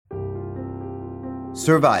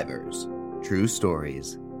Survivors, True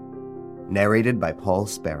Stories. Narrated by Paul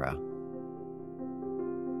Spera.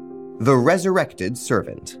 The Resurrected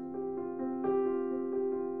Servant.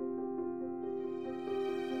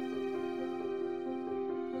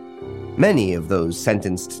 Many of those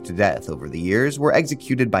sentenced to death over the years were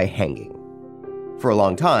executed by hanging. For a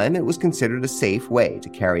long time, it was considered a safe way to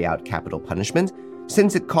carry out capital punishment,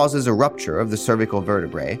 since it causes a rupture of the cervical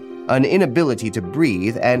vertebrae, an inability to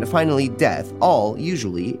breathe, and finally death, all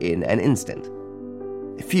usually in an instant.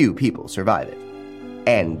 Few people survive it.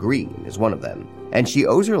 Anne Greene is one of them, and she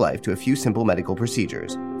owes her life to a few simple medical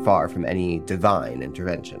procedures, far from any divine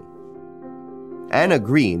intervention. Anna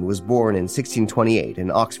Greene was born in 1628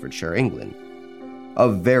 in Oxfordshire, England.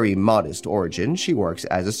 Of very modest origin, she works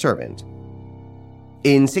as a servant.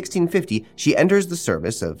 In 1650, she enters the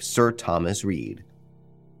service of Sir Thomas Reed.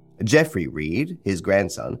 Geoffrey Reed, his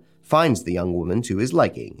grandson, finds the young woman to his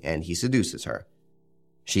liking, and he seduces her.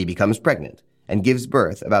 She becomes pregnant and gives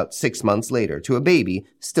birth about 6 months later to a baby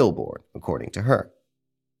stillborn, according to her.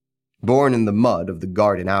 Born in the mud of the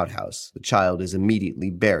garden outhouse, the child is immediately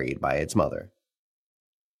buried by its mother.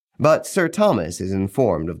 But Sir Thomas is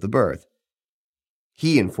informed of the birth.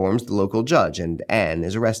 He informs the local judge, and Anne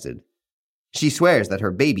is arrested. She swears that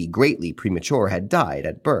her baby, greatly premature, had died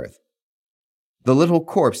at birth. The little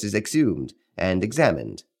corpse is exhumed and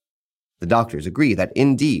examined. The doctors agree that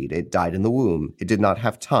indeed it died in the womb. It did not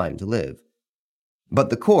have time to live.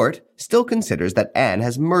 But the court still considers that Anne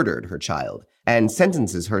has murdered her child and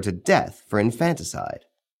sentences her to death for infanticide.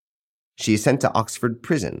 She is sent to Oxford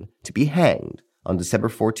prison to be hanged on December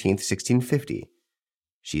 14th, 1650.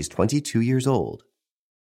 She is 22 years old.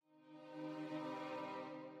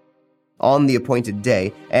 On the appointed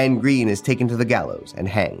day, Anne Greene is taken to the gallows and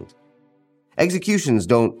hanged. Executions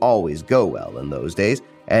don't always go well in those days,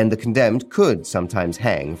 and the condemned could sometimes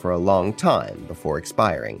hang for a long time before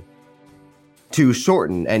expiring. To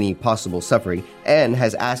shorten any possible suffering, Anne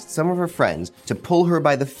has asked some of her friends to pull her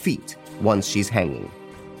by the feet once she's hanging.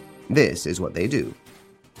 This is what they do.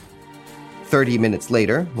 30 minutes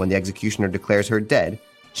later, when the executioner declares her dead,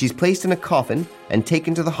 she's placed in a coffin and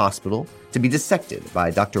taken to the hospital to be dissected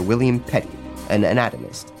by Dr. William Petty, an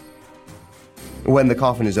anatomist. When the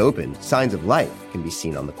coffin is opened, signs of life can be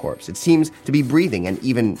seen on the corpse. It seems to be breathing and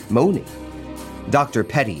even moaning. Dr.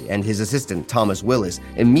 Petty and his assistant, Thomas Willis,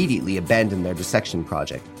 immediately abandon their dissection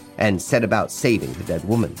project and set about saving the dead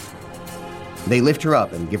woman. They lift her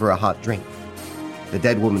up and give her a hot drink. The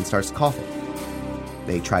dead woman starts coughing.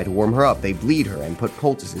 They try to warm her up, they bleed her and put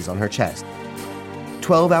poultices on her chest.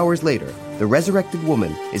 12 hours later, the resurrected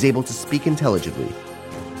woman is able to speak intelligibly.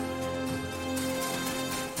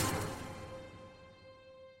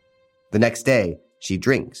 The next day, she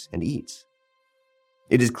drinks and eats.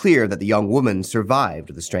 It is clear that the young woman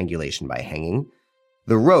survived the strangulation by hanging.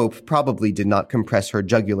 The rope probably did not compress her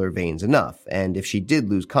jugular veins enough, and if she did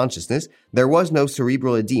lose consciousness, there was no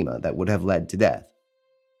cerebral edema that would have led to death.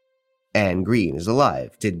 Anne Greene is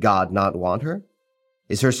alive. Did God not want her?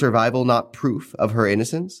 Is her survival not proof of her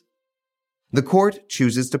innocence? The court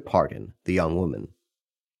chooses to pardon the young woman.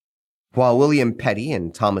 While William Petty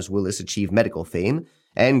and Thomas Willis achieve medical fame,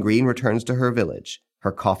 Anne Greene returns to her village,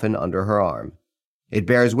 her coffin under her arm. It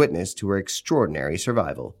bears witness to her extraordinary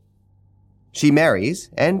survival. She marries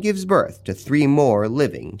and gives birth to 3 more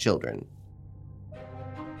living children.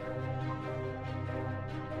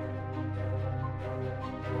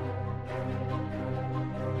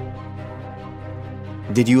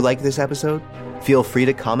 Did you like this episode? Feel free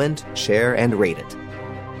to comment, share, and rate it.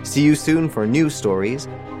 See you soon for new stories.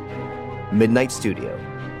 Midnight Studio,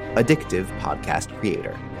 addictive podcast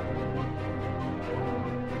creator.